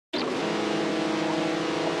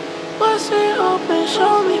bust it open,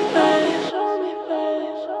 show me, babe.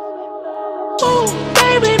 Ooh,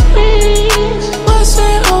 baby, please, bust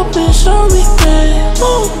it open, show me, babe.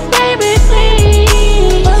 Ooh, baby,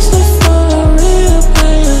 please, bust it for a real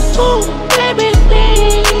babe. Ooh, baby,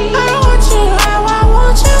 please, I want you how I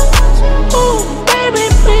want you. Ooh, baby,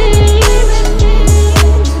 please.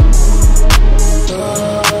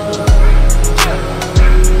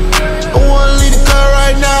 I wanna leave the car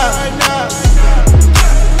right now.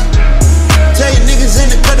 Tell your niggas in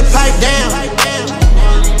the cut the pipe down.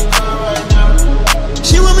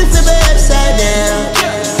 She want me to be upside down.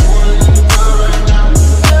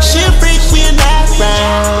 She a freak, we in that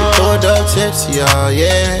round. Throw it up tipsy, oh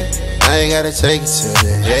yeah. I ain't gotta take it to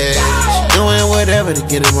the head. She doing whatever to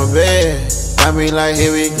get in my bed. I be like,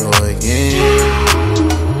 here we go again.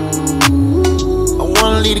 I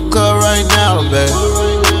wanna leave the club right now, baby.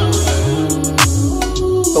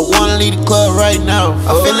 I wanna leave the club right now.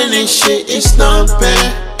 I'm feeling this shit, it's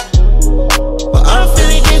thumping. But I'm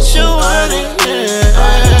finna get you out of here.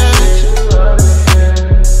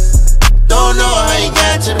 Don't know how you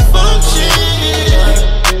got to the function,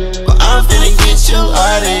 but I'm finna get you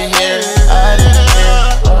out of here.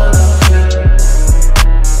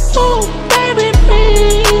 Ooh, baby,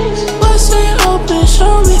 please, bust it open,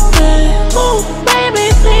 show me, babe. Ooh, baby,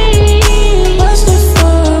 please, bust it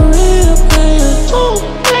for a real babe. Ooh,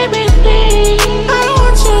 baby, please, I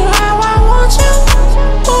want you how I want you.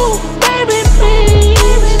 Ooh, baby, please.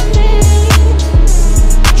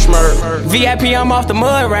 VIP, I'm off the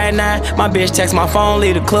mud right now. My bitch text my phone,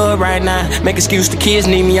 leave the club right now. Make excuse the kids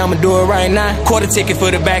need me, I'ma do it right now. Quarter ticket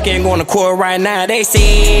for the back end, going to court right now. They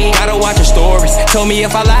say, gotta watch her stories. Told me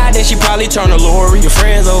if I lied, then she probably turn to Lori. Your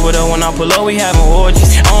friends over there, when I pull up, we having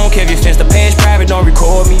orgies. I don't care if you fence the page private, don't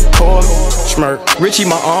record me. Call me. Smirk, Richie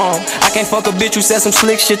my arm. I can't fuck a bitch who said some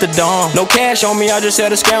slick shit to Dawn. No cash on me, I just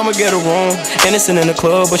had a scammer get a room. Innocent in the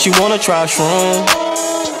club, but she wanna try shroom.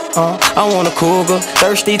 I want a cougar.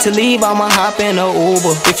 Thirsty to leave, I'ma hop in a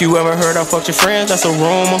Uber. If you ever heard I fucked your friends, that's a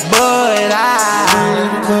rumor. But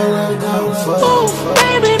ooh,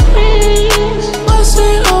 baby, please, bust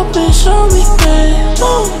it open, show me, babe.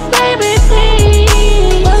 Ooh, baby,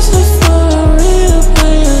 please, bust it for a real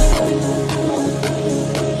babe.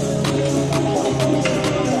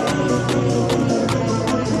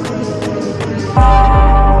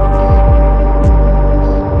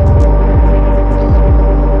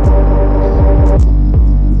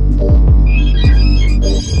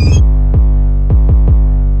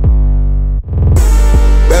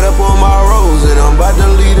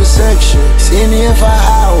 Seen here for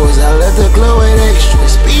hours, I left the club with extra.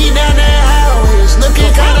 Speed down that highway, it's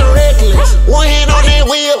looking kinda reckless. One hand on that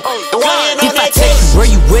wheel, and one hand on that text. Where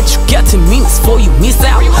you at, you got 10 minutes before you miss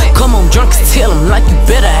out. Come on, drunk, tell him like you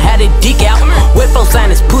better have that dick out. Wet folks sign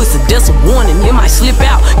his pussy, that's a warning, it might slip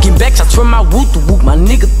out. Get back shots from my whoop to whoop, my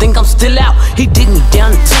nigga think I'm still out. He dig me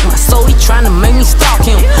down and took my soul, he tryna make me stalk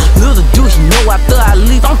him. Little dude, he know after I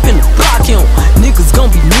leave, I'm finna block him. Niggas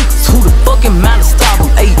gon' be niggas, who the fuck am I to stop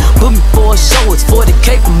him? Ayy, put me for a show, it's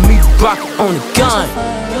 40K for me to rock it on the gun.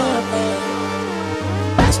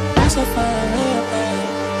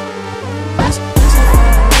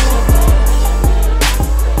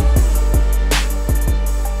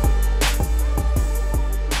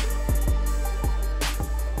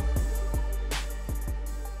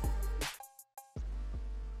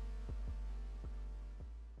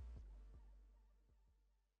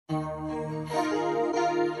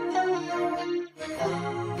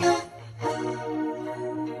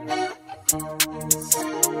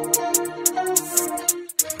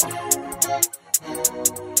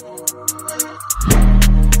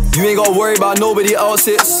 You ain't gotta worry about nobody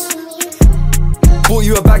else's. Bought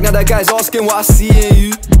you a bag, now that guy's asking what I see in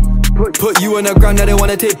you. Put you on the ground, now they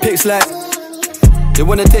wanna take pics like. They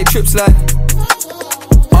wanna take trips like.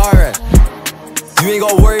 Alright. You ain't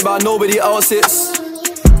gotta worry about nobody else's.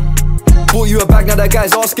 Bought you a bag, now that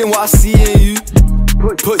guy's asking what I see in you.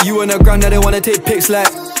 Put you on the ground, now they wanna take pics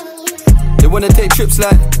like. They wanna take trips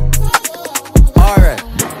like. Alright.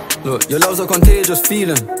 Look, your love's a contagious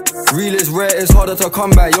feeling. Real is rare, it's harder to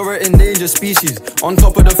come by. You're an endangered species, on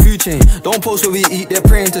top of the food chain. Don't post where we eat, they're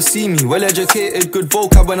praying to see me. Well educated, good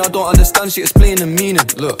vocab. When I don't understand, she explain the meaning.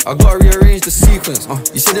 Look, I gotta rearrange the sequence.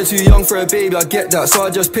 You said they're too young for a baby, I get that, so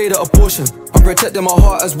I just paid a portion. I'm protecting my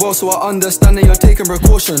heart as well, so I understand that you're taking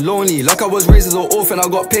precaution. Lonely, like I was raised as an orphan. I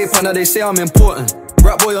got paper, now they say I'm important.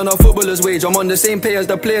 Rap boy on a footballer's wage, I'm on the same pay as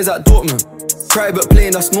the players at Dortmund. Cry but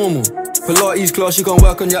playing, that's normal. Pilates class, you can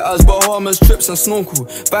work on your abs, Bahamas, trips and snorkel.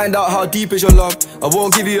 Find out how deep is your love, I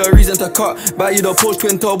won't give you a reason to cut. Buy you the Porsche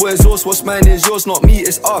twin turbo exhaust, what's mine is yours, not me,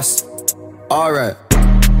 it's us. Alright.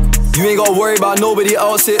 You ain't gotta worry about nobody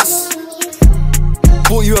else's.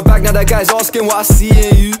 Bought you a bag, now that guy's asking what I see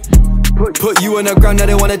in you. Put you on the ground, now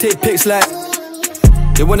they wanna take pics like.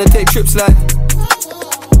 They wanna take trips like.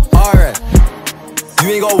 Alright. You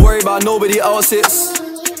ain't gotta worry about nobody else's.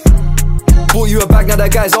 Bought you a bag, now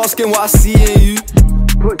that guy's asking what I see in you.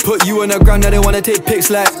 Put you on the ground, now they wanna take pics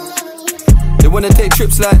like. They wanna take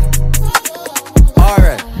trips like.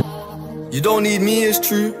 Alright. You don't need me, it's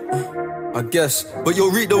true, I guess, but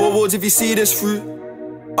you'll reap the rewards if you see this through.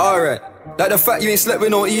 Alright. Like the fact you ain't slept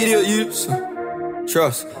with no idiot youths.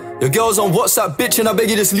 Trust. Your girl's on WhatsApp, bitch, and I beg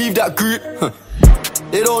you just leave that group.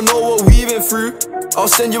 They don't know what we've been through. I'll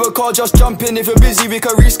send you a call, just jump in. If you're busy, we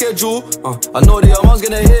can reschedule. I know that your mom's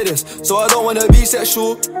gonna hear this, so I don't wanna be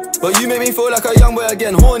sexual. But you make me feel like a young boy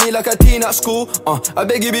again, horny like a teen at school. I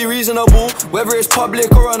beg you be reasonable, whether it's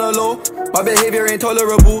public or on a low. My behavior ain't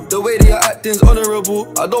tolerable, the way that you're acting's honorable.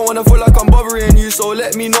 I don't wanna feel like I'm bothering you, so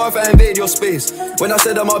let me know if I invade your space. When I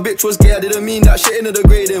said that my bitch was gay, I didn't mean that shit in a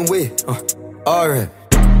degrading way. Alright.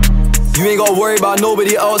 You ain't gotta worry about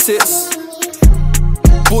nobody else's.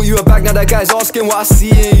 Bought you a bag, now that guy's asking what I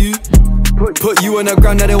see in you. Put you on the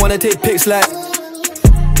ground, now they wanna take pics like.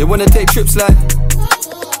 They wanna take trips like.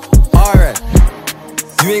 Alright.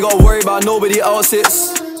 You ain't gotta worry about nobody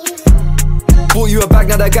else's. Bought you a bag,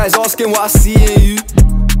 now that guy's asking what I see in you.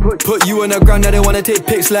 Put you on the ground, now they wanna take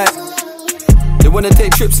pics like. They wanna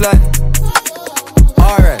take trips like.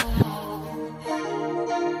 Alright.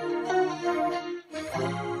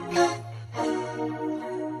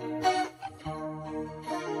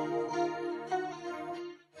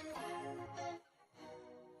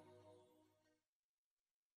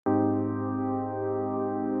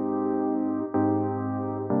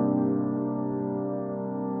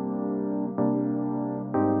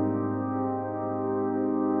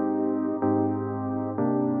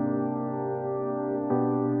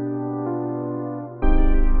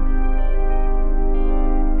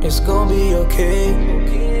 It's gonna be okay.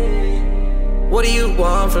 What do you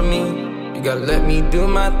want from me? You gotta let me do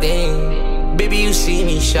my thing. Baby, you see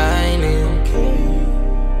me shining.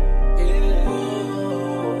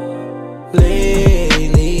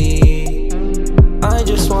 Lately, I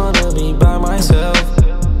just wanna be by myself.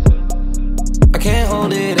 I can't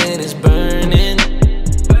hold it and it's burning.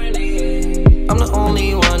 I'm the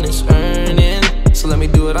only one that's earning, so let me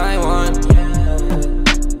do what I want.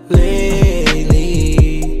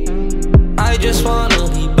 I just wanna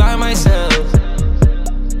be by myself.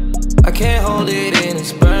 I can't hold it and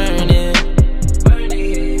it's burning.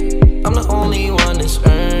 I'm the only one that's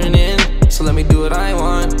earning, so let me do what I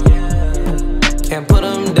want. Can't put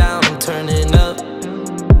them down, I'm turning up.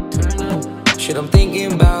 Shit I'm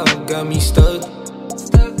thinking about got me stuck.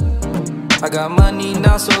 I got money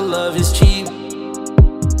now, so love is cheap.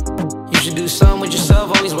 You should do something with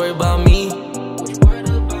yourself, always worry about me.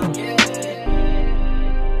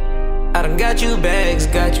 I done got you bags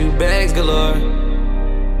galore.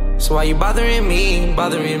 So why you bothering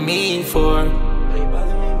me for?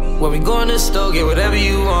 When we go in the store, get whatever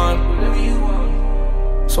you want.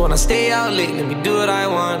 So when I stay out late, let me do what I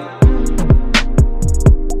want.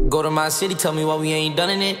 Go to my city, tell me why we ain't done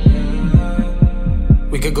in it.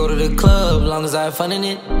 We could go to the club, long as I have fun in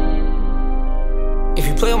it. If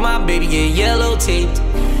you play with my baby, get yellow taped.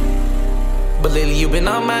 But lately you been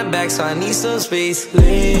on my back, so I need some space.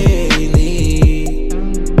 Lately,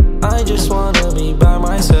 I just wanna be by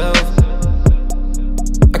myself.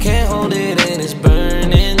 I can't hold it and it's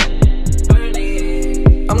burning.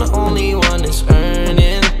 I'm the only one that's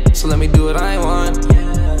earning, so let me do what I want.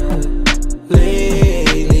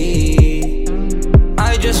 Lately,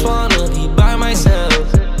 I just wanna be by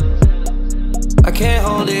myself. I can't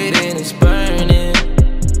hold it and it's burning.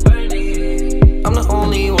 I'm the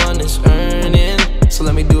only one that's earning, so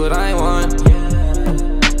let me do what I want.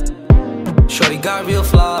 Shorty got real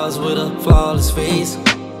flaws with a flawless face.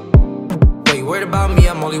 But you worried about me,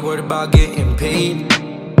 I'm only worried about getting paid.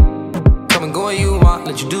 Come and go when you want,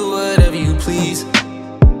 let you do whatever you please.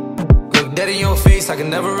 Look dead in your face, I can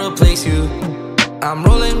never replace you. I'm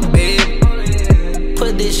rolling, babe.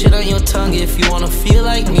 Put this shit on your tongue if you wanna feel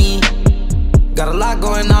like me. Got a lot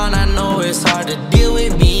going on, I know it's hard to deal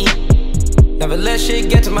with me. Never let shit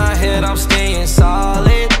get to my head, I'm staying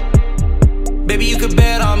solid. Baby, you could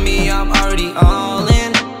bet on me, I'm already all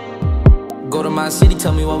in. Go to my city,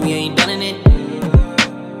 tell me why we ain't done in it.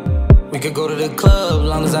 We could go to the club,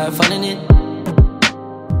 long as I have fun in it.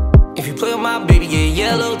 If you play with my baby, get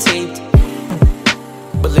yellow taped.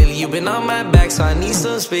 But lately you been on my back, so I need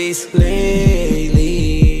some space. Lately,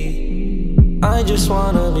 I just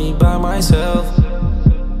wanna be by myself.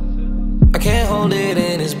 I can't hold it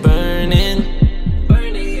and it's burning.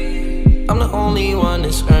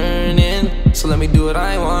 is earning, so let me do what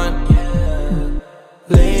I want.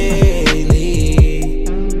 Lately,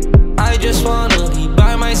 I just wanna be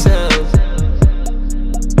by myself.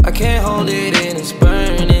 I can't hold it in, it's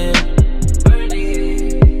burning.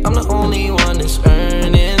 I'm the only one that's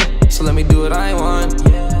earning, so let me do what I want.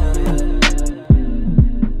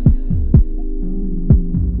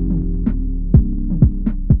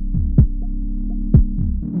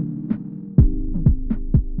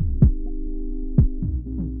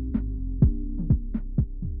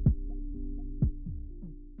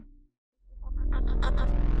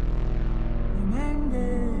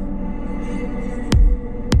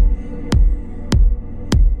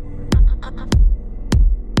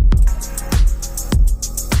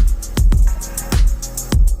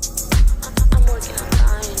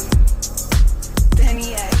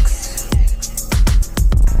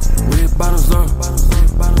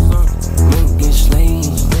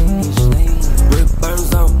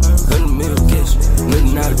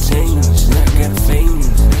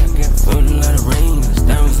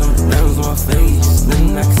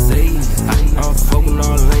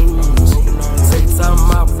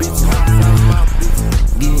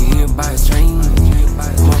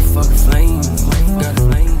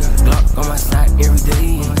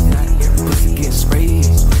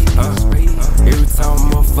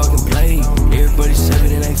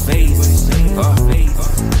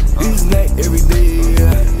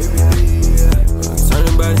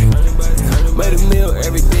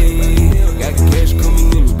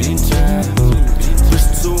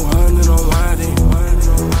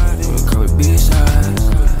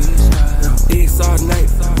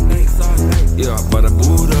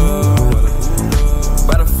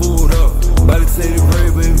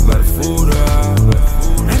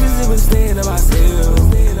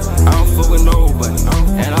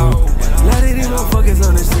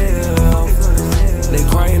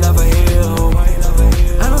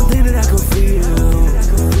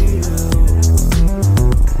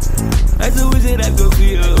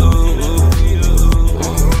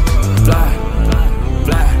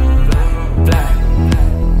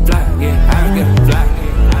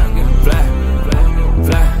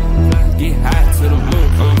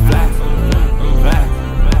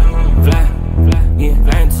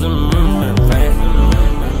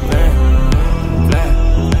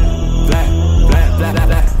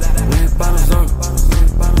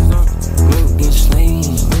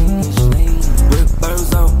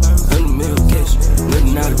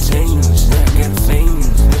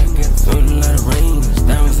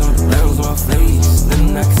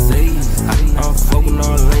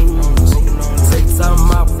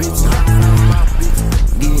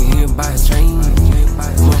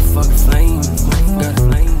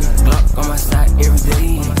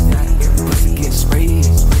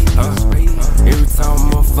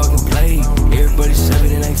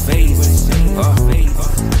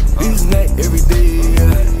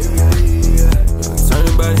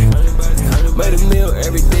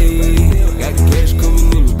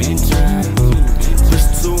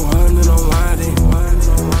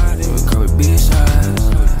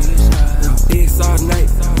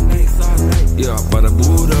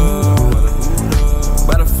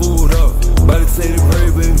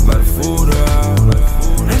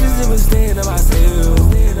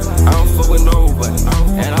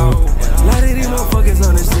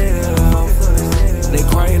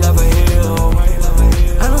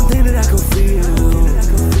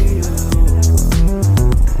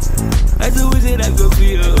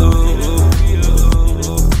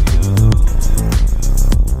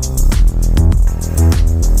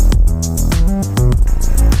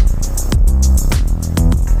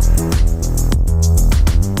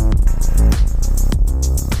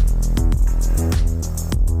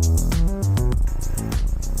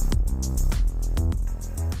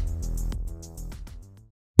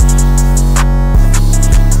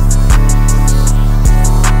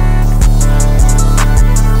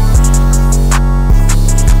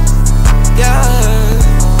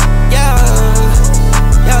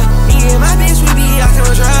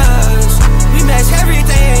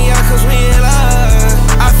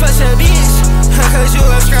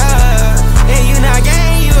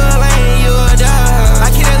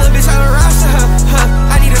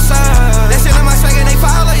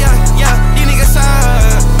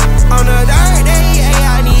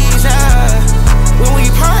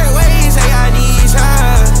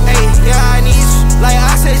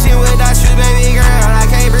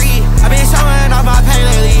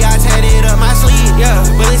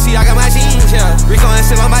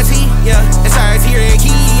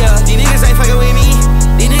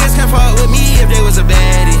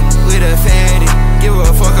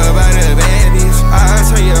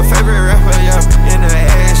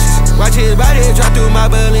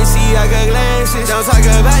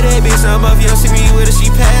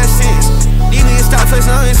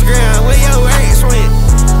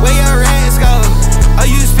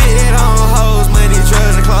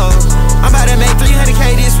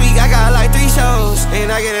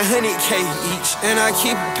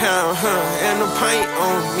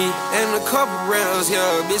 on me. And a couple rounds,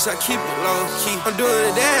 yeah, bitch, I keep it low key. I'm doing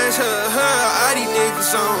a dance, all these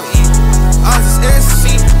niggas on E. All this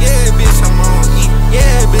ecstasy, yeah, bitch, I'm on E.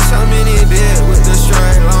 Yeah, bitch, I'm in it bed with the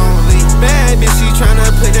straight lonely. Bad bitch, she tryna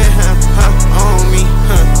put that on me,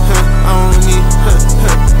 on me, on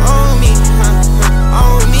me, on me,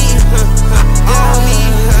 on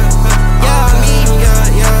me,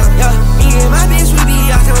 yeah. Me and my bitch, we be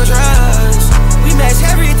out on drugs. We match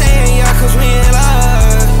everything, yeah, cause we in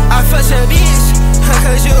love. I fuck your bitch,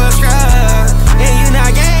 cause you a scrub. And you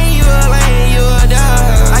not gang, you a lame, you a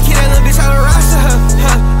dog. I keep that little bitch on the roster,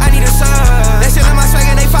 I need a sub. They still in my swag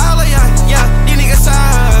and they follow, yeah, these niggas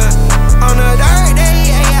suck. On a dark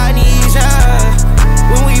day, hey, I need ya.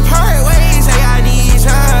 When we part ways, hey, I need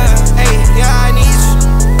ya. Hey, yeah, I need ya.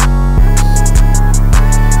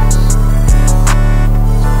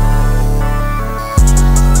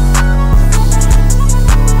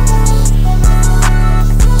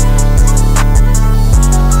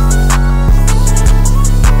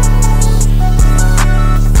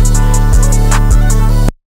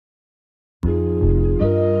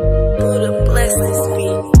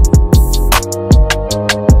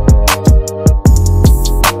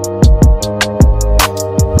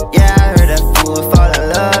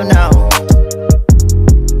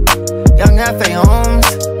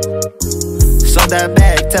 That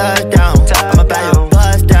bag touchdown. I'ma buy you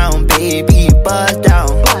bust down, baby, bust down.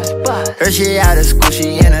 Heard she out of school,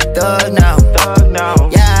 she in a thug now.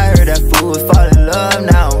 Yeah, I heard that fool was fall in love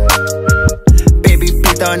now. Baby,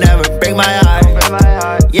 please don't ever break my heart.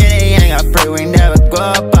 Yeah, they ain't got pray, we never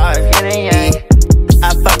grow apart.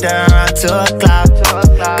 I fucked her around 2 o'clock,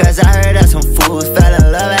 cause I heard that some fools fell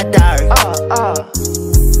in love at dark.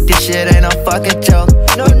 This shit ain't no fucking joke.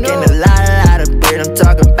 We getting a lot of bread, I'm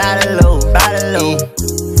talking about it low.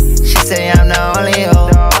 She say I'm the only hoe.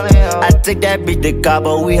 I took that bitch to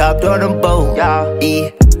Cabo, we hopped on the boat.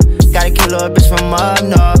 Gotta kill a bitch from up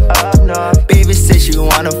north. Baby said she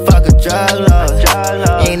wanna fuck a drug lord.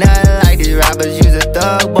 Ain't nothing like these rappers, use a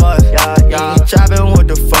thug boy. You ain't chopping, what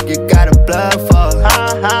the fuck you got a blood for?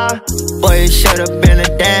 Boy, you should've been a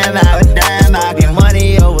damn hour. Smoking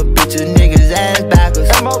money over bitches, niggas ass backwards.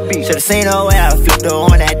 Should've seen her way I flipped her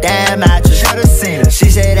on that damn mattress. Should've seen her. She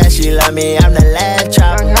say that she love me, I'm the last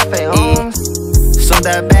chopper. So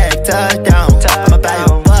that bag touchdown. I'ma buy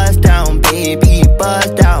you bust down, baby,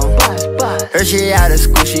 bust down. Heard she out of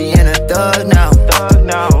school, she in a thug now.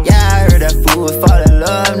 Yeah, I heard that fool was fall in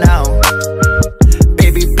love now.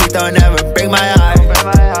 Baby, please don't ever break my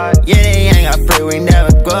heart. Yeah, they ain't got pray, we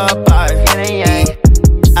never grow apart.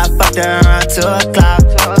 I fucked her around 2 o'clock,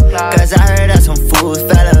 cause I heard that some fools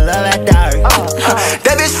fell in love at dark.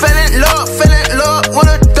 That bitch fell in love with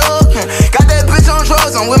a dog. Got that bitch on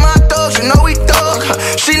drugs, I'm with my thugs, you know we thug.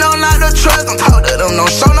 She don't like the trust, don't talk to them, don't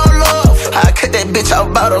show no love. I cut that bitch out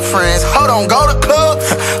about her friends, hold on, go to club.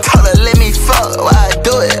 Told her let me fuck, why I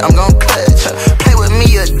do it, I'm gon' clutch. Play with me,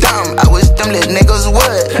 you dumb, I wish them little niggas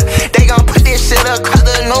would. They gon' put this shit across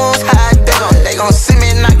the news, how I do it. They gon' see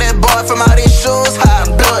me knock that boy from all these shoes, how I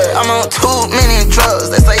blew it. I'm on too many drugs,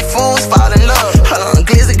 they say fools fall in love. Hold on,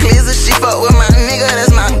 glizzy, she fuck with my nigga,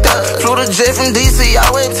 that's my thug. Flew the jet from DC, I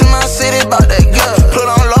went to my city, bought that girl. Put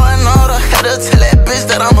on law and order, had to tell that bitch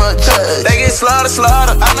that I'm her judge. They get slaughter,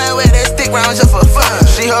 I might wear that stick round just for fun.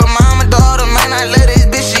 She her mama, daughter, man, I let this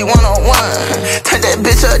bitch, she 101. Turn that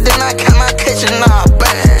bitch up, then I count my kitchen, nah,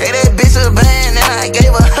 bang. Gave that bitch a band, then I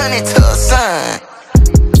gave her honey to her son.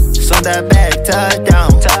 So that bag touchdown.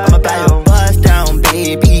 I'ma buy you bust down,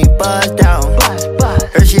 baby, bust down.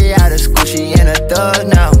 Heard she out of school, she in a thug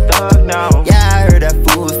now. Yeah, I heard that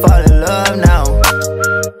fool was fall in love now.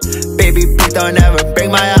 Baby, please don't ever break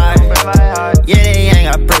my heart. Yeah, they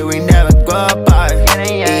ain't got pray, we never grow apart.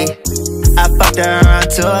 I fucked her around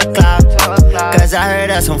 2 o'clock, cause I heard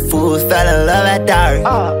that some fools fell in love at dark.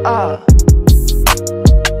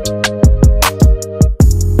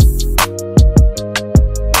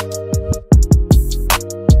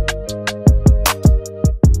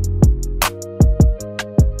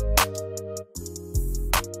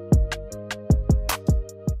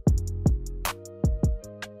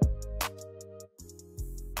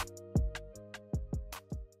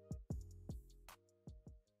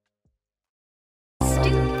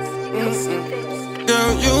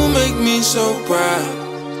 Girl, you make me so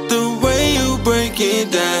proud. The way you break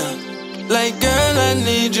it down. Like, girl, I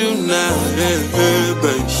need you now. Yeah,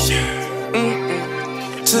 baby.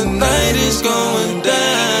 Tonight is going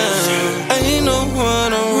down. Ain't no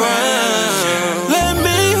one around. Let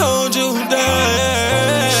me hold you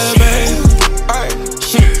down, baby.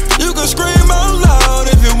 You can scream out loud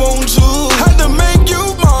if you want to. Had to make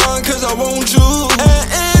you mine, cause I want you.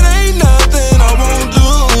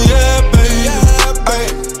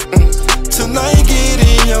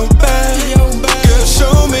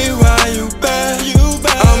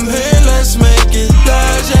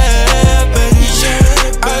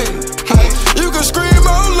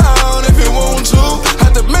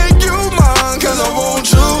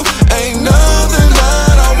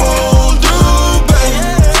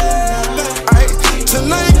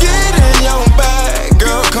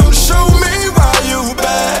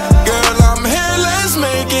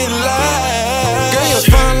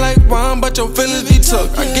 your feelings be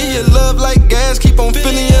tucked. I give you love like gas, keep on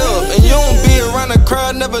filling you up. And you don't be around the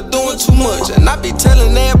crowd, never doing too much. And I be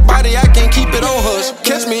telling everybody I can't keep it on hush.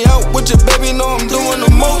 Catch me out with your baby, know I'm doing the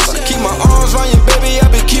most. I keep my arms around your baby, I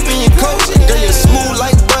be keeping you close. And girl, you smooth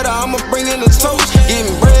like butter, I'ma bring in the toast. Getting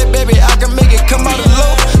bread, baby, I can make it come out of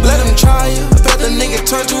low. Let him try you, bet the nigga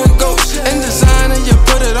turn to a ghost. And designer, you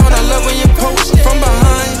put it on, I love when you post. From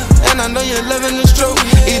behind, and I know you're loving the stroke.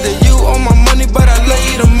 Either you or my money, but I love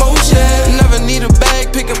you the most, yeah. Never need a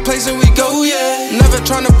bag, pick a place and we go, yeah. Never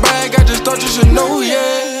tryna brag, I just thought you should know,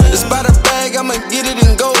 yeah. It's by the bag, I'ma get it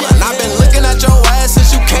and go. And I've been looking at your ass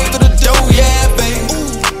since you came through the door, yeah, babe.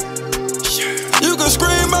 You can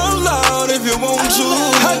scream out loud if you want to.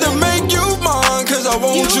 Had to make you mine, cause I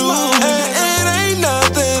want you. And it ain't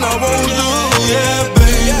nothing I won't do, yeah,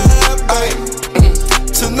 babe.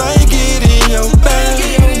 Tonight get in your bag.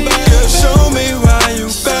 Girl, show me why you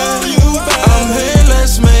bad. I'm here,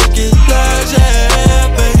 let's make it last, yeah,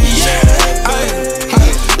 baby.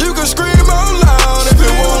 You can scream out loud if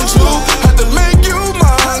you want to. Had to make you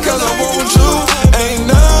mine, cause I want you. Ain't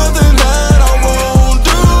nothing that I won't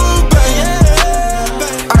do, baby.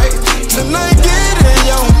 Tonight get in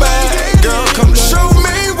your bag. Girl, come show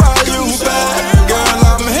me why you bad. Girl,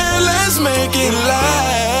 I'm here, let's make it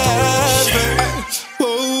last, baby.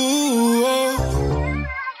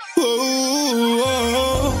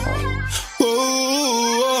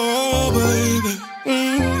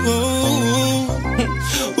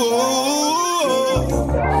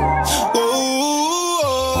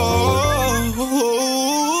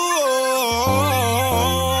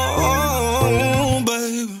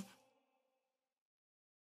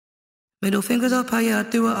 Middle fingers up high, yeah, I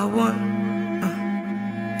do what I want.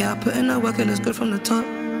 Yeah, I put in the work, it looks good from the top.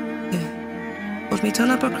 Yeah, watch me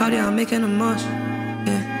turn up a crowd, yeah, I'm making a mosh.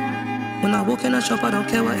 Yeah, when I walk in a shop, I don't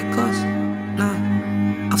care what it costs.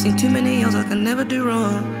 Nah, I've seen too many yells, I can never do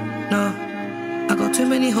wrong. Nah, I got too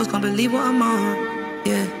many hoes, can't believe what I'm on.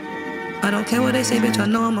 Yeah, I don't care what they say, bitch, I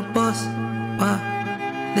know I'm a boss. Wow,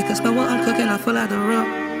 they can smell what I'm cooking, I feel like The Rock.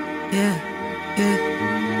 Yeah, yeah,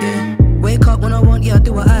 yeah. Wake up when I want, yeah, I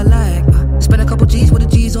do what I like. Spend a couple G's with the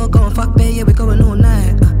G's all going fuck bae, yeah, we going all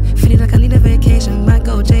night. Feeling like I need a vacation, might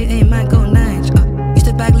go J.A., might go Nige. Used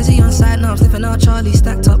to bag Lizzie on side, now I'm sniffing out Charlie,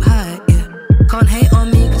 stacked up high, yeah. Can't hate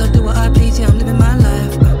on me, cause I do what I please, yeah, I'm living my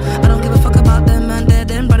life. I don't give a fuck about them, man,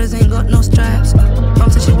 them brothers ain't got no stripes. Mom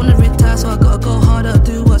said she wanna retire, so I gotta go harder,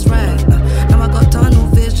 do what's right. Now I got tunnel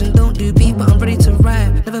vision, don't do beat, but I'm ready to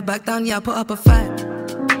ride. Never back down, yeah, I put up a fight.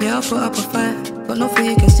 Yeah, I'll put up a fight. Got no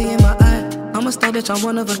fear, you can see in my eye. I'm a star, bitch, I'm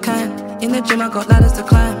one of a kind. In the gym, I got ladders to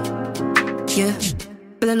climb. Yeah,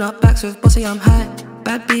 filling up backs with bossy, I'm high.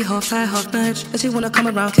 Bad B, half high, half night. If you wanna come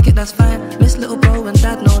around, kick it, that's fine. Miss little bro and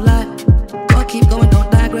dad, no lie. Gotta keep going,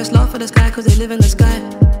 don't digress. Laugh for the sky, cause they live in the sky.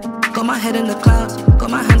 Got my head in the clouds, got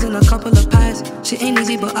my hands in a couple of pies. She ain't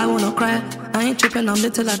easy, but I wanna cry. I ain't tripping, I'm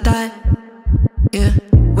lit till I die. Yeah,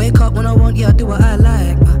 wake up when I want, yeah, I do what I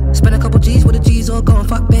like. Spend a couple G's with the G's all going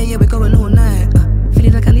fuck bae, yeah, we going all night.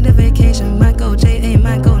 Feeling like I need a vacation, might go J.A.,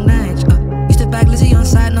 might go Nige. Used to bag Lizzie on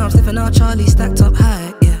side, now I'm sniffing out Charlie, stacked up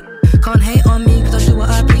high, yeah. Can't hate on me, cause I do what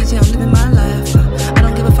I please, yeah, I'm living my life. I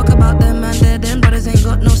don't give a fuck about them, man, them brothers ain't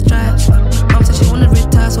got no stripes. Mom said she wanna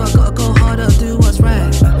retire, so I gotta go harder, do what's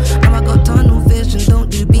right. Now I got tunnel vision, don't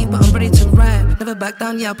do beat, but I'm ready to ride. Never back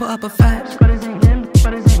down, yeah, I put up a fight. Brothers ain't them,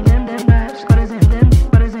 brothers ain't them, them vibes. Brothers ain't them,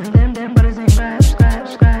 brothers ain't them, them brothers ain't vibes.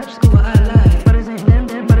 Scratch, scratch, do what I like. Brothers ain't them,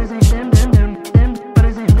 them brothers ain't them, them, them.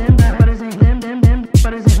 Brothers ain't them, brothers ain't them, them, them.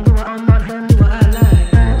 Brothers ain't do what I'm not them, do what I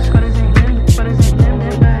like. Brothers ain't them, brothers ain't them,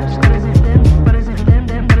 them vibes. Brothers ain't them, brothers ain't them,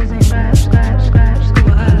 them brothers ain't vibes. Scratch, scratch, do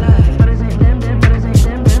what I like. Brothers ain't them, them brothers ain't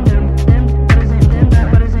them, them, them. Brothers ain't them,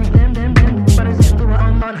 brothers ain't them, them, them. Brothers ain't do what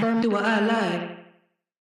I'm not them, do what I like.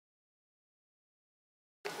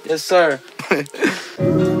 Yes, sir.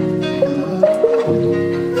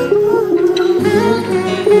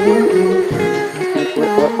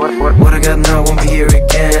 What I got now won't be here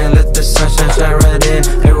again. Let the sunshine shine right in.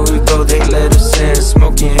 Everywhere we go, they let us in.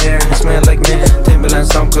 Smoke in your hair and smell like mint. Timberland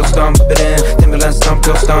stomp, go stomp it in. Timberland stomp,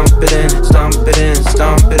 go stomp it in. Stomp it in,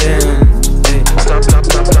 stomp it in. Hey, stop, stop,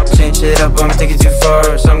 stop, stop. Change it up, I'm taking too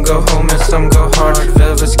far. Some go home and some go hard.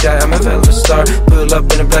 Velvet sky, I'm a velvet star. Pull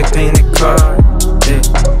up in a black painted car. Hey,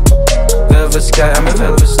 velvet sky, I'm a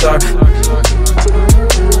velvet star.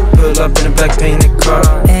 Pull up in a black painted car.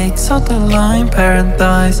 Exotic line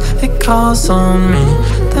paradise, it calls on me.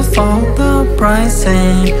 They fall the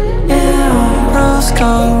pricing. Yeah, rose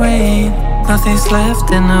gold rain. Nothing's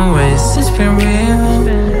left in the waste. It's been real,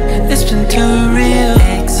 it's been too real.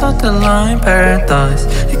 Exotic line paradise,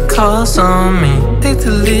 it calls on me. Take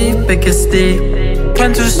the leap, make it steep.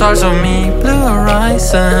 When two stars on me, blue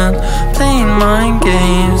horizon, playing mind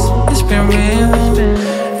games. It's been real,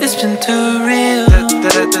 it's been too real. It's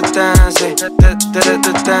been real,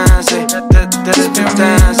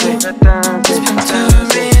 it's been too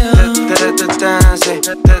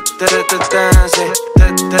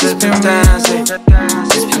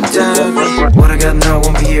real. What I got now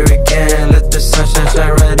won't be here again. Let the sunshine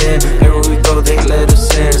shine right in. Everywhere we go, they let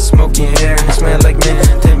us in. Smoky hair, smell like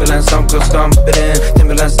mint. Timberland stomp, go stomp it in.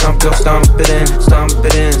 Timberland stomp, go stomp it in. Stomp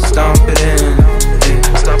it in, stomp it in.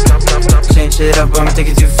 Stop, stop, stop, stop. Change it up, I'm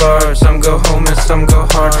taking too far. Some go home and some go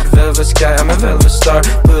hard. Velvet sky, I'm a velvet star.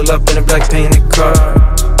 Pull up in a black painted car.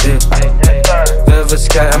 Velvet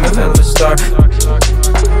sky, I'm a velvet star.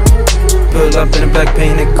 Pull up in a black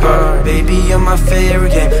painted car. Baby, you're my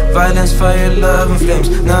favorite game. Violence, fire, love and flames.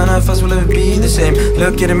 None of us will ever be the same.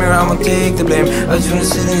 Look in the mirror, I won't take the blame. I just wanna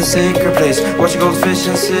sit in a sacred place. Watch goldfish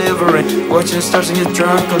and silver rain. Watching the stars and get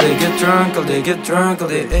drunk all day. Get drunk all day, get drunk all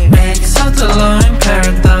day. Makes out the line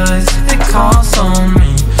paradise. It calls on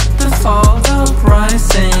me. The fall, the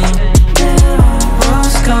rising.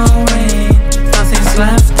 Rose gold rain. Nothing's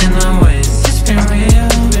left in the waste. It's been real,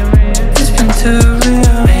 it's been too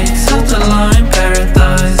real. Makes out the line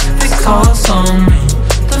paradise. It calls on me.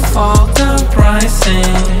 The fall, the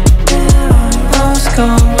rising. Rose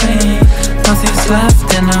gold rain. Nothing's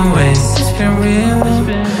left in the waste. It's been real,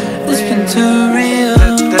 it's been too real.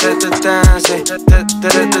 It's been real,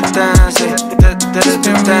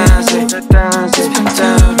 it's been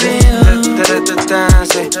too real.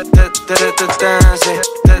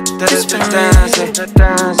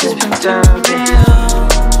 It's been too real.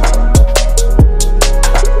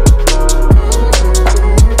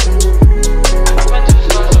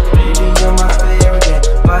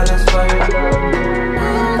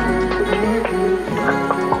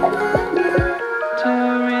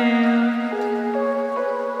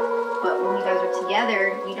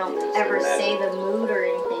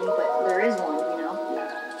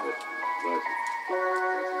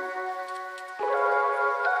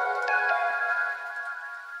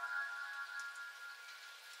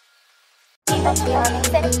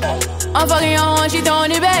 I'm fucking your horn, she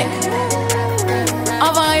throwing it back.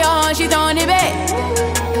 I'm fucking your horn, she throwing it back.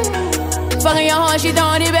 Fucking your horn, she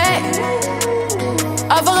throwing it back.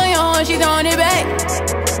 I'm fucking your horn, she throwing it back.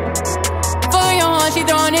 Fucking your horn, she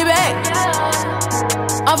throwing it back.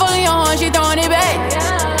 I'm fucking your horn, she throwing it back.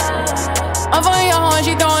 I'm fucking your horn,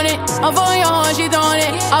 she throwing it. I'm fucking your horn, she throwing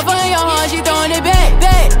it. I'm fucking your horn, she throwing it back,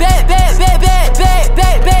 back, back, back, back, back, back,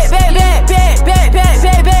 back, back, back, back, back, back, back,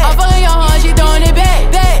 back, back. I'm fucking your horn, she throwing it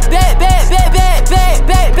back, back, back, back, back, back, back,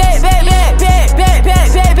 back, back, back, back, back, back,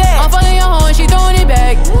 back, back, back. I'm fucking your horn, she throwing it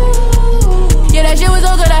back. Yeah, that shit was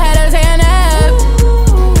so good, I had to take a nap.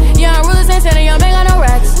 Yeah, I'm ruthless and setting, young man got no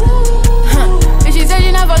racks. If she said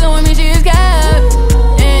she not fucking with me, she is cap.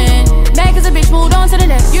 Mad cause a bitch moved on to the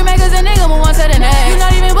next. You mad cause a nigga move on to the next. You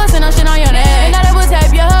not even bustin' no shit on your neck. And now that was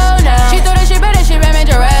tap your hoe now. She threw that shit back, that shit back,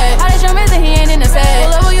 made your rap. How that shit missing, he ain't in the set.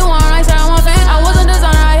 What level you on, right side, I want fit. I wasn't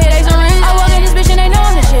designer, I hit X and rings. I walk in this bitch and they know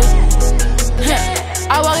I'm the shit.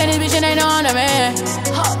 I walk in this bitch and they know I'm the man.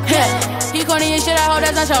 He corny and shit, I hope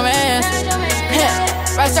that's not your man.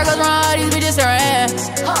 Right circles around all these bitches around.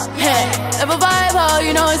 Level 5 ho,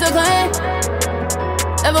 you know it's a clan.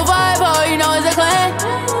 Level 5 ho, you know it's a clan.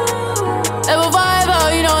 Level 5 ho,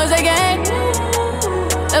 you know it's a gang.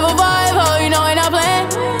 Level 5 ho, you know ain't not playing.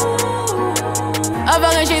 I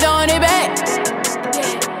fucking she throwing it back.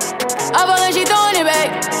 I fucking she throwing it back.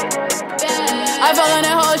 I fucking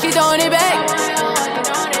that hoe, she throwing it back.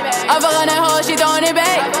 I fucking that hoe, she throwing it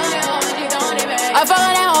back. I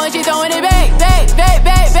fucking that hoe, she throwing it back. Back, back,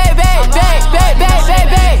 back, back, back, back, back, back,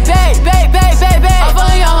 back, back, back, back, back, back, back. I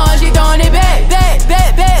fucking your hoe, she throwing it back. Back,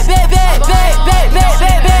 back, back, back, back, back, back,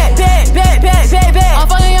 back, back, back, back, back, back, back. I'm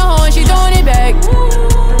fucking your hoe, she throwing it back.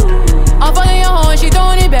 I'm fucking your hoe, she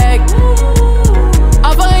throwing it back.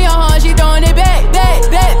 I'm fucking your hoe, she throwing it back. Back,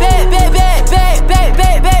 back, back, back, back, back, back,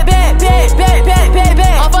 back, back, back, back, back, back, back,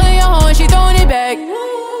 back. I'm fucking your hoe, she throwing it back.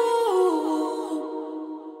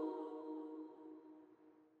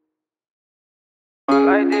 I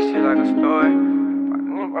like this shit like a story.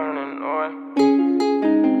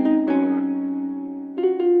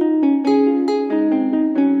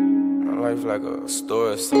 My life like a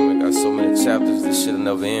story or something. Got so many chapters, this shit'll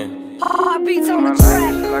never end. Heartbeats on the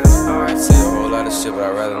track. Like a story. I say a whole lot of shit, but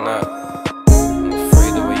I'd rather not. I'm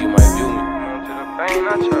afraid the way you might view me. To the pain, I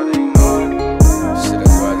try to ignore it. Shit,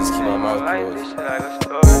 that's why I just keep my mouth closed. This shit like a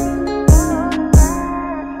story.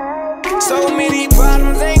 So many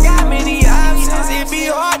problems, ain't got many options. It be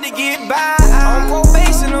hard to get by. On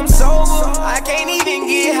probation, I'm sober. I can't even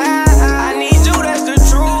get high. I need you, that's the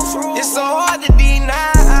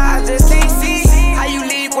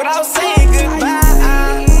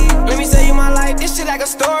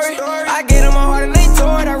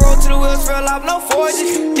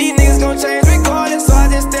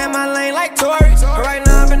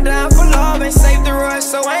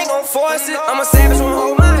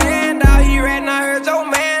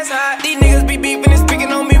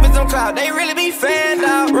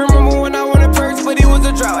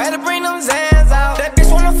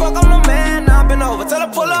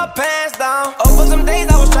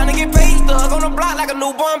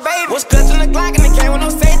newborn baby. Was clutching the Glock and it came with no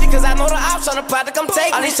safety, cause I know the ops on the plot to come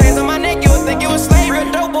take. All these chains on my neck, you would think it was slavery.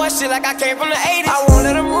 Real dope boy shit like I came from the 80s. I won't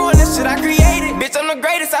let them ruin this shit I created. Bitch, I'm the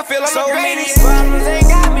greatest, I feel I'm so the greatest. Problems ain't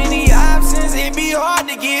got many options, it be hard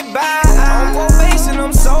to get by. On probation,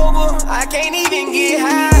 I'm sober, I can't even get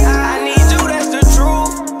high. I need you, that's the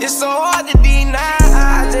truth, it's so hard to deny.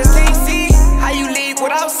 I just can't see how you leave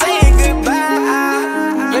without saying goodbye.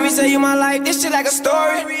 Let me tell you my life, this shit like a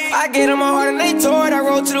story. I gave them my heart and they tore it. I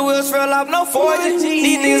rode to the wheels, fell off, no fortune.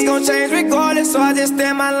 These niggas gon' change regardless, so I just stay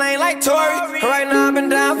in my lane like Tory. Right now I've been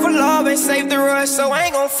down for love, ain't safe to rush, so I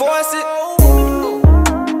ain't gon' force it.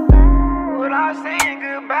 Without saying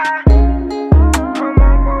goodbye, I'm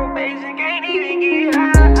on probation, can't even get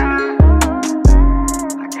high.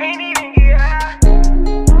 I can't even get high.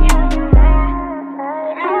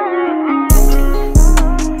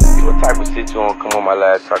 What type of shit you wanna come on my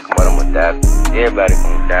live talking about I'ma die? Everybody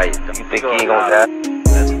gonna die. You think you ain't gonna die?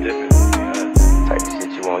 That's different. Type of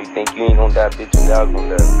shit you want. You think you ain't gonna die, bitch, and y'all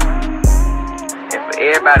gonna die. And for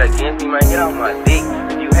everybody against me, man, get off my dick.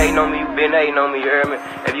 If you hating on me, you been hating on me, you heard me?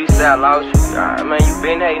 If you say I lost you, man, you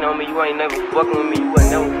been hating on me, you ain't never fucking with me, you ain't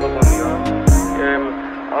never fucking with me, you heard me?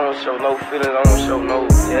 I don't show no feelings, I don't show no,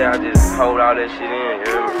 I just hold all that shit in, you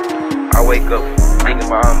heard me? I wake up thinking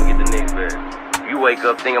about how I'ma get the next bag. You wake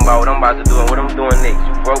up thinking about what I'm about to do and what I'm doing next.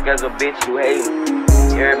 You broke as a bitch, you hating.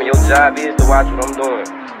 You heard me? Your job is to watch what I'm doing.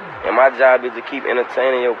 And my job is to keep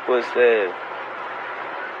entertaining your pussy ass.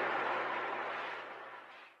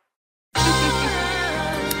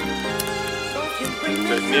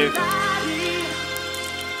 That nigga.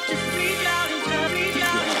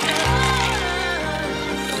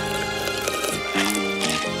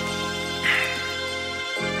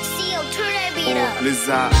 Turn that beat up.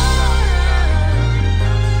 Lizard.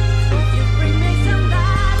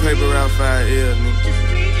 Paper out 5 years, nigga.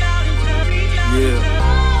 Yeah.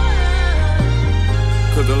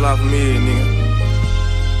 Cause the life of me,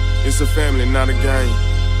 nigga. It's a family, not a game.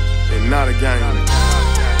 And not a game.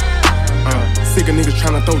 Sick of niggas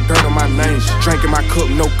tryna throw dirt on my name. Drinking my cup,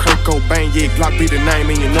 no Kurt Cobain. Yeah, Glock be the name,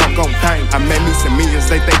 and you know I'm gon' bang. I made me some millions,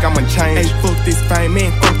 they think I'ma change. Hey, fuck this fame,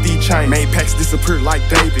 man, fuck these chains. Made packs disappear like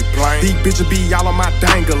David Blaine. These bitches be all on my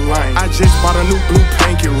dang-a-lane. I just bought a new blue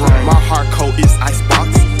pinky ring. My heart coat is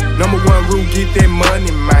icebox. Number 1 rule, get that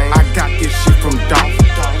money, man. I got this shit from Dolph.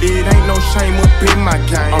 It ain't no shame up in my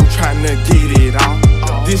game. I'm tryna get it off.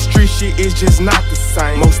 This street shit is just not the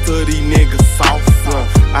same. Most of these niggas soft.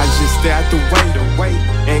 I just stay out the way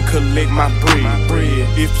and collect my bread.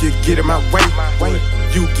 If you get in my way,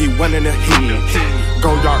 you get one in the head.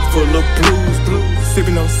 Go yard full of blues.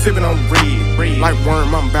 Sippin' on red. Like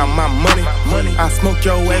worm, I'm about my money. I smoke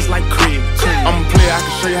your ass like crib. I'm a player, I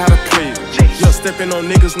can show you how to play it. Yeah, stepping on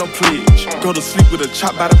niggas, no pledge. Go to sleep with a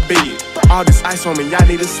chop by the bed. All this ice on me, I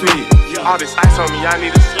need a sled. All this ice on me, I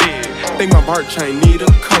need a sled. Think my bar chain need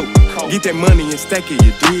a coat. Get that money and stack it,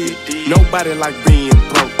 you dig? Nobody like being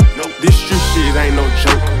broke. This street shit ain't no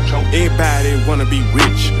joke. Everybody wanna be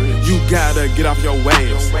rich. You gotta get off your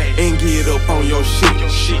ass and get up on your shit.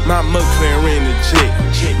 My McLaren in the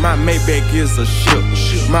jet. My Maybach is a ship.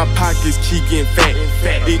 My pockets keep getting fat.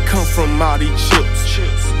 It come from all these chips.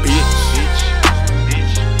 Bitch.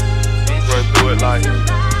 Run through it like him.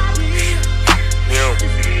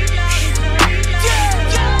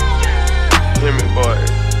 Him and boy.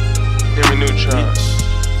 Him and Neutron.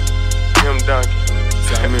 Him Donkey.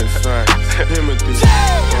 Him and Science. Him and D.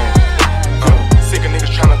 Sick of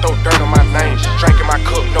niggas tryna throw dirt on my name. Drinking my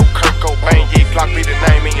cup, no Kurt Cobain. Yeah, Glock be the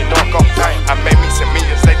name, and you know I'm gon' bang. I made me some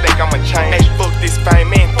millions, they think I'ma change. Hey, fuck this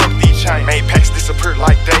fame, man, fuck these chains. Made packs disappear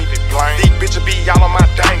like David Blaine. These bitches be all on my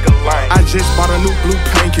dang-a-lane. I just bought a new blue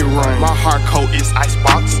pinky ring. My heart coat is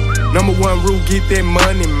icebox. Number 1 rule, get that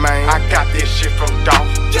money, man. I got this shit from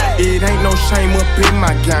Dolph. It ain't no shame up in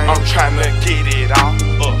my game. I'm tryna get it off.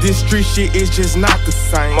 This street shit is just not the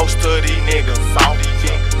same. Most of these niggas soft.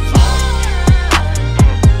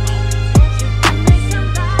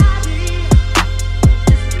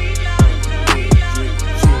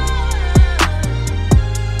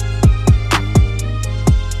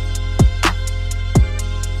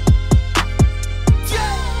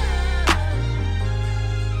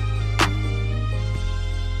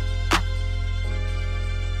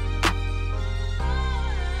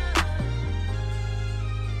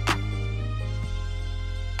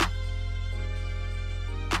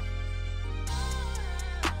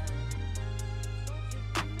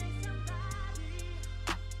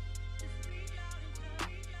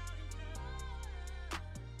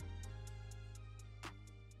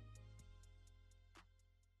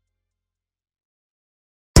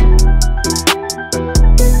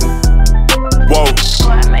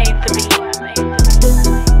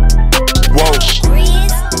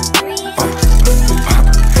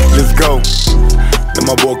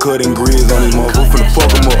 my boy cutting grizz on his motherfucker, finna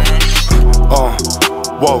fuck him up.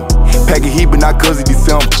 Whoa. Pack a heat, but not cause it's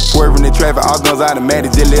December. Swerving in traffic, all guns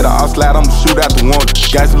automatic. Just let her all slide, I'ma shoot out the window.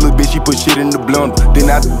 Got some little bitch, she put shit in the blender.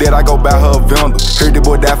 Then after that, I go buy her a vendor. Heard the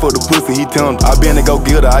boy die for the pussy, he tender. I been to go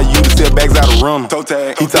get her, I used to sell bags out of runner.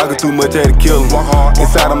 He talking too much, had to kill him.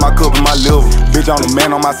 Inside of my cup and my liver. Bitch on the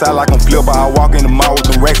man on my side like I'm flipper. I walk in the mall with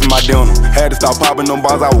them racks in my dinner. Had to stop popping them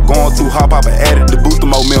bars, I was going too hot, pop an addict to boost the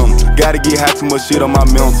momentum. Gotta get high, too much shit on my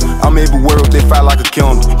mental. I'm everywhere if they fight like a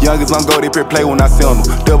candle. Youngest on go, they play when I send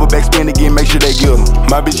them. Double back spin again, make sure they get them.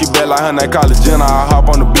 My bitch, she bad like her, that college Jenna. I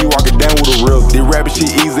hop on the beat, walk it down with a real. This rapping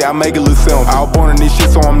shit easy, I make it look simple. I was born in this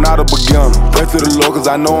shit, so I'm not a beginner. Pray to the Lord, cause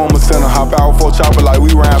I know I'm a sinner. Hop out for chopper like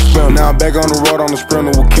we round spinner. Now I'm back on the road on the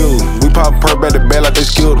sprinter with killers. We pop perp at the bed like they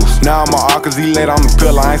skilled us. Now I'm a R cause he laid on the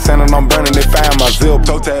pillar. I ain't sending, I'm burning, they find my zip.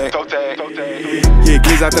 Toe tag. Yeah,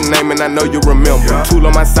 gives out the name and I know you remember. Tool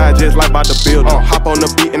on my side just like by the builder. Hop on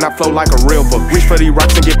the beat and I flow like a river. Reach for these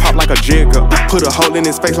rocks and get popped like a jigger. Put a hole in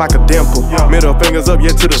his face like a dimple. Middle fingers up,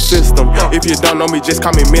 yeah, to the system. If you don't know me, just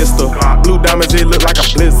call me Mister. Blue diamonds, it look like a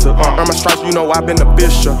blizzard. Earn my stripes, you know I've been a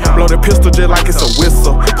fisher. Blow the pistol just like it's a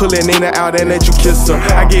whistle. Pull it in and out and let you kiss her.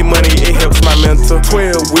 I get money, it helps my mental.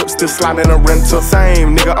 12 whips, still sliding a rental.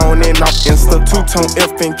 Same nigga on and off Insta. Two-tone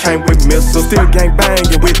F and came with missiles. Still gang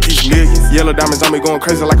banging with these millions. Yellow diamonds on me going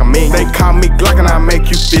crazy like a minion. They call me Glock and I make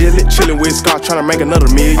you feel it. Chillin' with Scott, tryna make another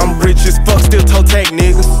million. I'm rich as fuck, still toe tag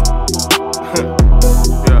niggas.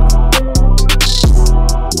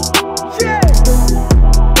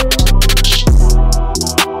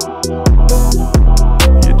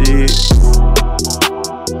 You did.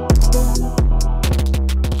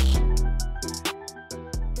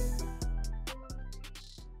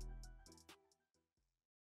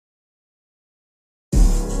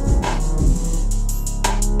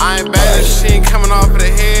 I ain't bad as shit coming off of the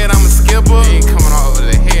head, I'm a skipper. Ain't coming off of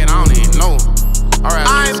the head, I don't even know. Alright,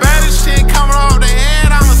 I ain't bad as shit coming off the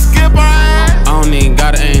head, I'm a skipper. I don't even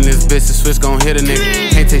gotta aim this bitch, the switch gon' hit a nigga.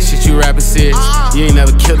 Can't take shit, you rapping serious. You ain't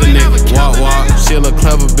never killed a nigga. Walk, she a little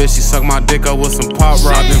clever bitch, she suck my dick up with some pop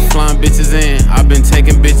rock. Been flying bitches in, I been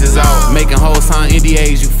taking bitches out. Making hoes sign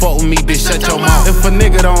NDAs, you fuck with me, bitch, shut your mouth. If a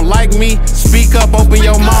nigga don't like me, speak up, open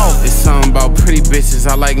your mouth. It's something about pretty bitches,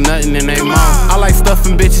 I like nothing in they mouth. I like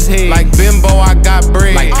stuffing bitches' head. Like bimbo, I got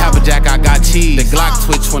bread. Like Papa Jack, I got cheese. The Glock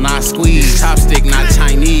twitch when I squeeze. Chopstick, not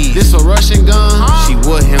Chinese. This a Russian gun? She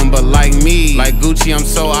with him, but like me. Like Gucci, I'm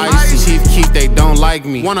so icy. Chief Keef, they don't like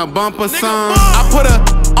me. Wanna bump a son? I put her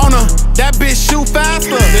on her. That bitch shoot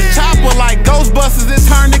faster. The chopper like Ghostbusters, it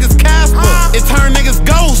turn niggas Casper. It turn niggas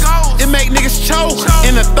ghost. It make niggas choke.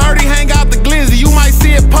 In the 30, hang out the glizzy, you might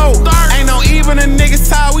see it poke. Ain't no even a niggas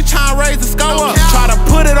tie, we tryna raise the score up. Try to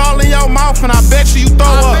put it all in your mouth and I bet you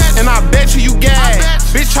throw up. And I bet you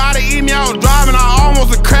gas. Bitch try to eat me, I was driving, I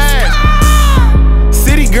almost a crash.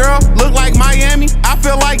 City girl, look like Miami, I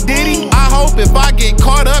feel like Diddy. I hope if I get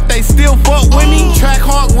caught up, they still fuck with me. Track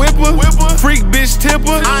hawk whipper, freak bitch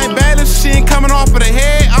tipper. I ain't bad as she ain't coming off of the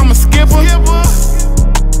head, I'm a skipper.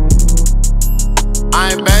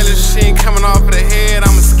 I ain't bad as she ain't coming off of the head,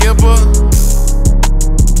 I'm a skipper.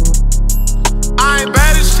 I ain't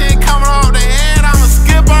bad as she ain't coming off the head, I'm a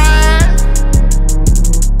skipper.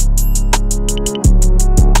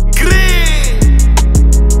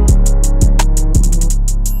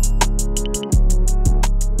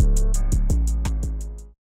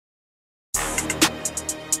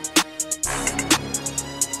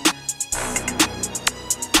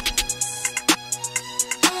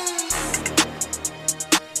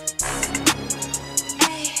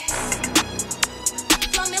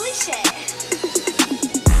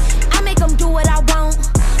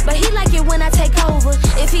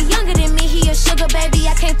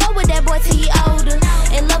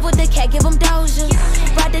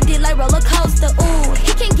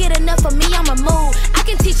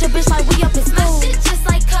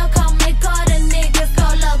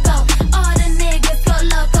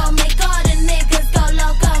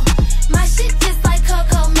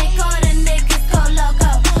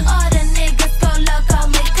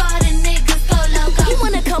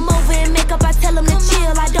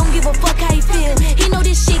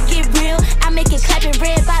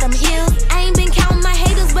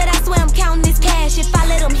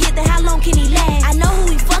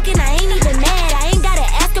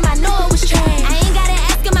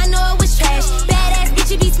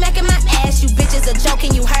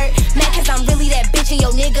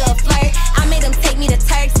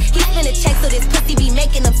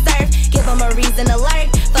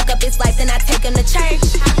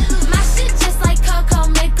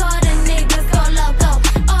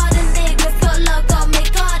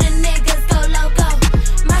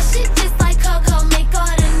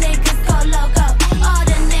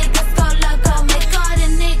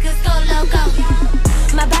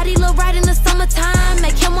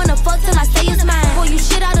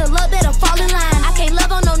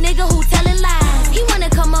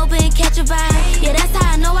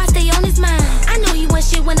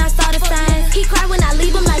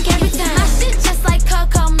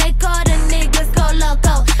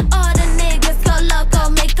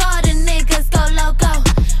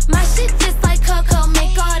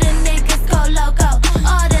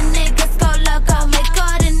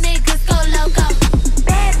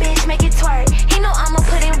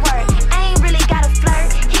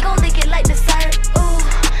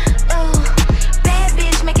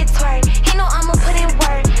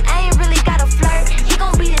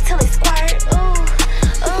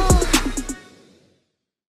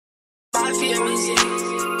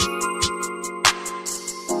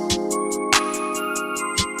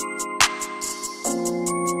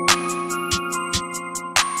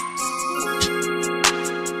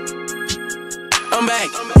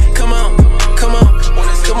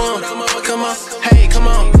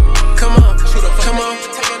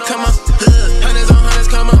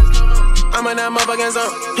 that motherfucking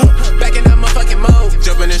zone. Back in that motherfucking mode.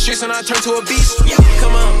 Jump in the streets and I turn to a beast.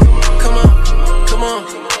 Come on, come on, come on,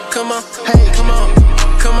 come on. Hey, come on,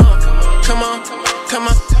 come on, come on, come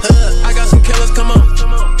on. I got some killers, come on.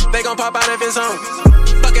 They gon' pop out if it's on.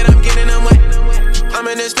 Fuck it, I'm getting them wet. I'm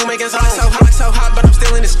in this too making songs. So hot, but I'm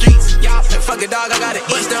still in the streets. And fuck it, dog, I gotta eat.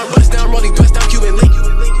 Bust down, rolling, twist down, Cuban link.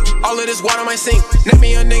 All of this water might sink. Name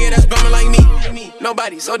me a nigga that's bumming like me.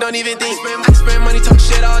 Nobody, so don't even think. I spend money, talk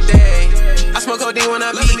shit all day. I smoke codeine when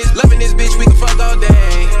I beat. Loving this bitch, we can fuck all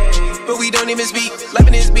day. But we don't even speak.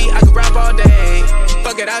 Loving this beat, I can rap all day.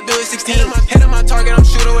 Fuck it, I do it 16. Hit on my target, I'm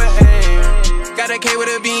shooting with aim. Got a K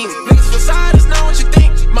with a beam. Niggas facade, it's not what you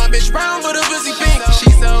think. My bitch brown, but her pussy pink.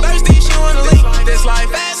 She so thirsty, she wanna link. This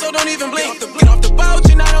life fast, so don't even blink. Get off the boat,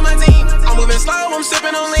 you're not on my team. I'm moving slow, I'm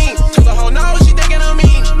sipping on lean. To the whole nose, she thinking I'm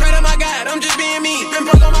mean. Pray to my God, I'm just being me. Been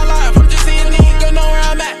broke all my life, I'm just seeing me. Don't know where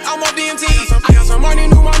I'm at, I'm on DMT. I got some money,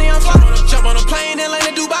 new money, I'm fly. Jump on a plane, and land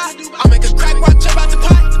in Dubai. I make a crack, watch up out the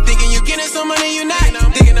pot. Thinking you getting some money, you not.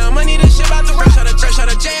 Thinking I'm money, this shit about to rock. Fresh out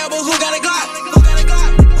of jail, but who got a Glock?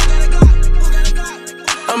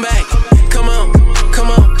 I'm back, come on, come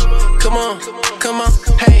on, come on, come on.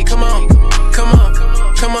 Hey, come on, come on,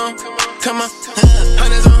 come on, come on.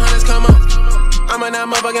 Hundreds on hundreds, come on. I'm in that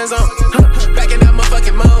motherfucking zone. Back in that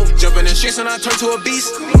motherfucking mode. Jump in the streets and I turn to a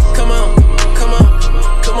beast. Come on, come on,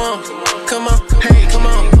 come on, come on. Hey, come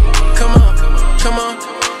on, come on, come on,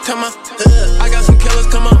 come on. I got some killers,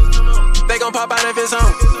 come on. They gon' pop out if it's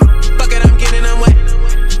on. Fuck it, I'm getting them wet.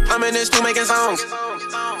 I'm in this too making songs.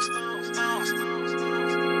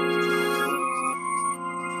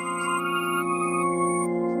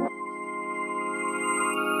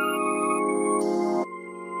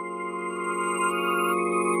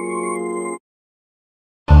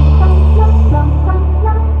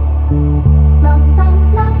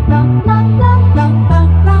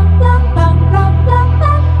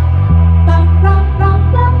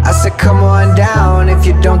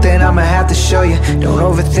 Don't, then I'ma have to show you. Don't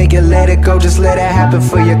overthink it, let it go, just let it happen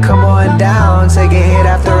for you. Come on down, take a hit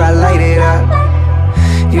after I light it up.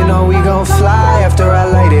 You know we gon' fly after I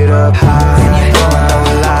light it up. High, and you know I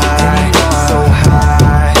don't lie. So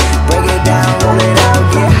high, break it down, roll it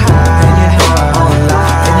out, get high. And you know I don't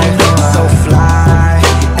lie. So fly,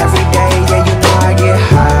 every day, yeah, you know I get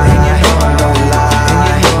high. And you know I don't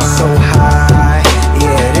lie. So high,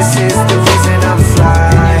 yeah, this is the reason I'm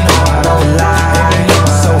fly. I don't lie.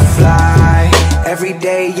 Every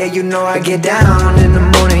day, yeah, you know I get down. In the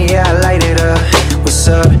morning, yeah, I light it up. What's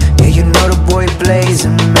up? Yeah, you know the boy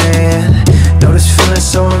blazing, man. Know this feeling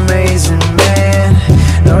so amazing, man.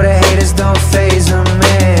 Know the haters don't faze them,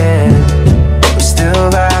 man. We're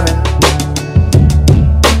still vibing.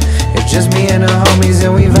 It's just me and the homies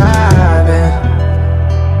and we vibing.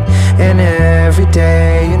 And every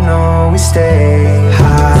day, you know we stay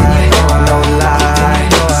high. No lie,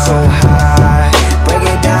 so high. Break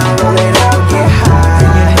it down, roll it out, get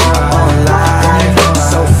high. Online,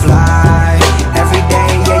 so fly. Every day,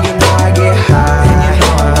 yeah, you know I get high.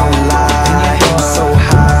 Don't lie, so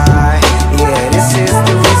high. Yeah, this is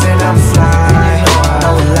the reason I'm fly.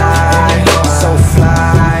 No lie, so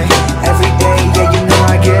fly. Every day, yeah, you know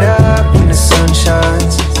I get up when the sun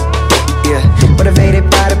shines. Yeah, motivated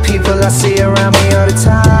by the people I see around me all the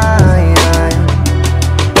time.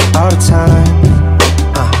 All the time.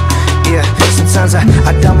 Yeah, sometimes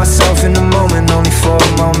I doubt myself in the moment, only for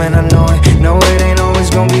a moment. I know it ain't always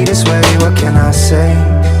gonna be this way. What can I say?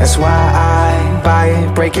 That's why I buy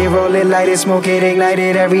it, break it, roll it, light it, smoke it, ignite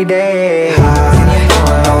it every day. High,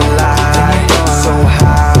 no lie, so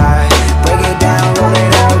high. Break it down, roll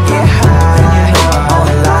it out, get high.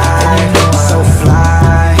 Online, so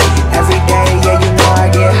fly. Every day, yeah, you know I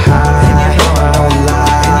get high. No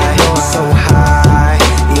lie, so high.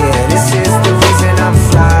 Yeah, this is the reason I'm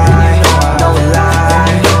fly.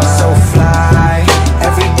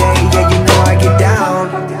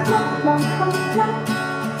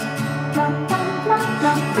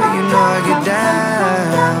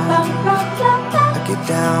 I get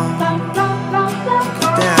down.